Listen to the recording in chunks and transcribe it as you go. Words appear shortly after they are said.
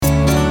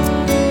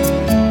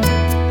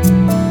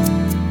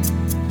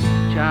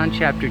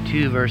chapter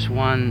 2, verse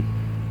 1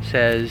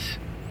 says,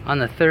 "On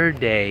the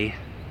third day,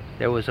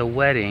 there was a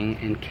wedding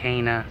in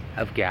Cana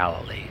of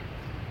Galilee."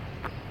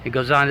 It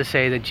goes on to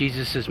say that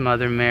Jesus'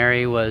 mother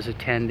Mary was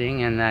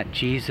attending and that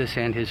Jesus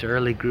and his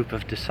early group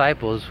of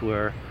disciples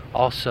were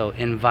also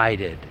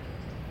invited.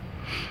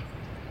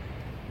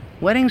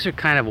 Weddings are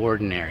kind of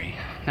ordinary.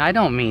 Now, I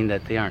don't mean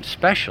that they aren't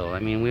special. I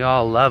mean, we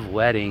all love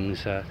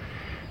weddings.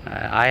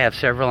 I have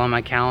several on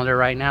my calendar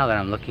right now that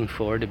I'm looking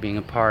forward to being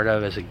a part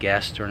of as a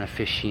guest or an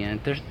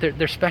officiant.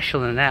 They're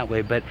special in that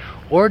way, but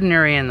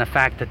ordinary in the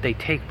fact that they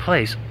take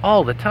place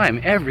all the time,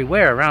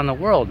 everywhere around the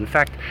world. In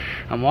fact,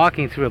 I'm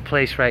walking through a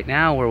place right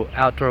now where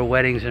outdoor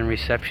weddings and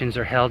receptions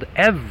are held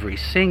every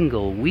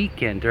single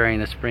weekend during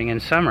the spring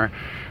and summer,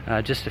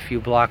 just a few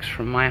blocks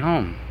from my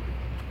home.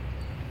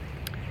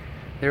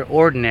 They're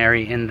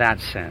ordinary in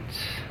that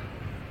sense.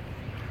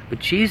 But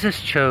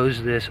Jesus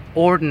chose this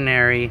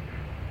ordinary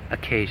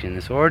occasion,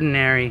 this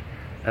ordinary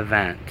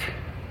event,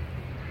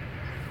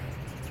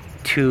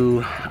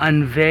 to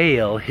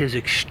unveil his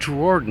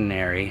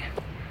extraordinary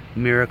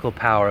miracle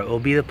power. It will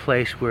be the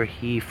place where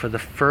he, for the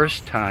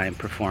first time,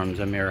 performs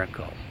a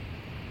miracle.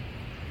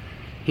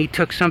 He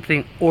took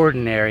something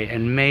ordinary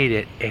and made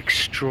it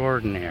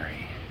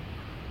extraordinary.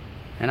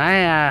 And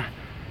I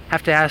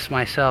have to ask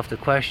myself the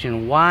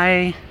question,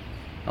 why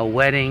a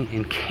wedding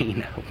in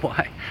Cana?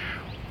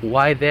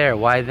 Why there?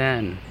 Why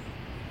then?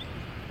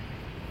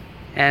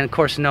 And of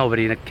course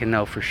nobody can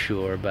know for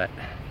sure, but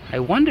I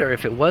wonder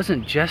if it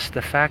wasn't just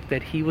the fact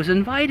that he was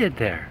invited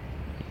there.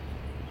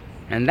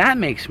 And that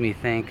makes me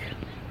think,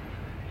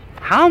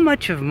 how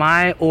much of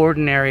my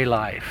ordinary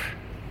life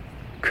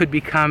could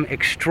become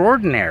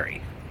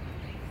extraordinary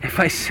if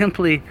I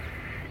simply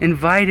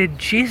invited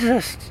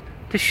Jesus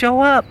to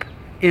show up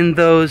in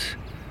those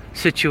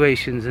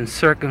situations and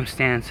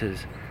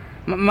circumstances?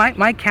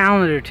 My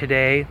calendar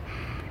today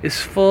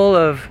is full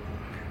of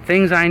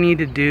things I need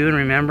to do and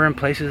remember and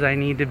places I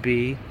need to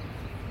be.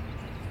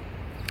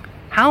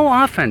 How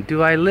often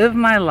do I live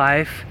my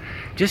life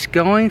just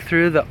going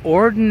through the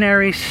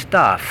ordinary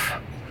stuff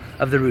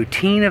of the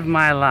routine of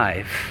my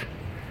life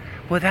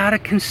without a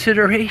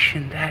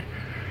consideration that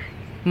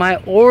my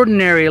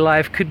ordinary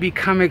life could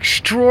become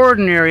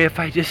extraordinary if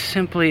I just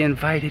simply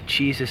invited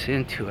Jesus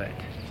into it?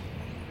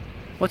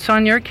 What's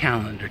on your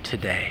calendar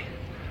today?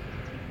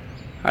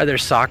 Are there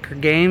soccer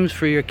games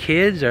for your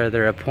kids? Are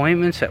there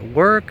appointments at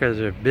work? Is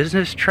there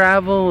business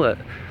travel?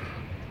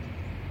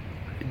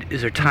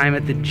 Is there time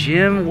at the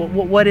gym?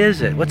 What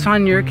is it? What's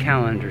on your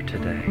calendar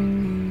today?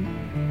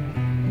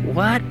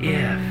 What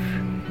if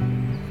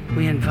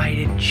we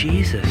invited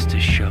Jesus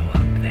to show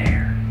up there?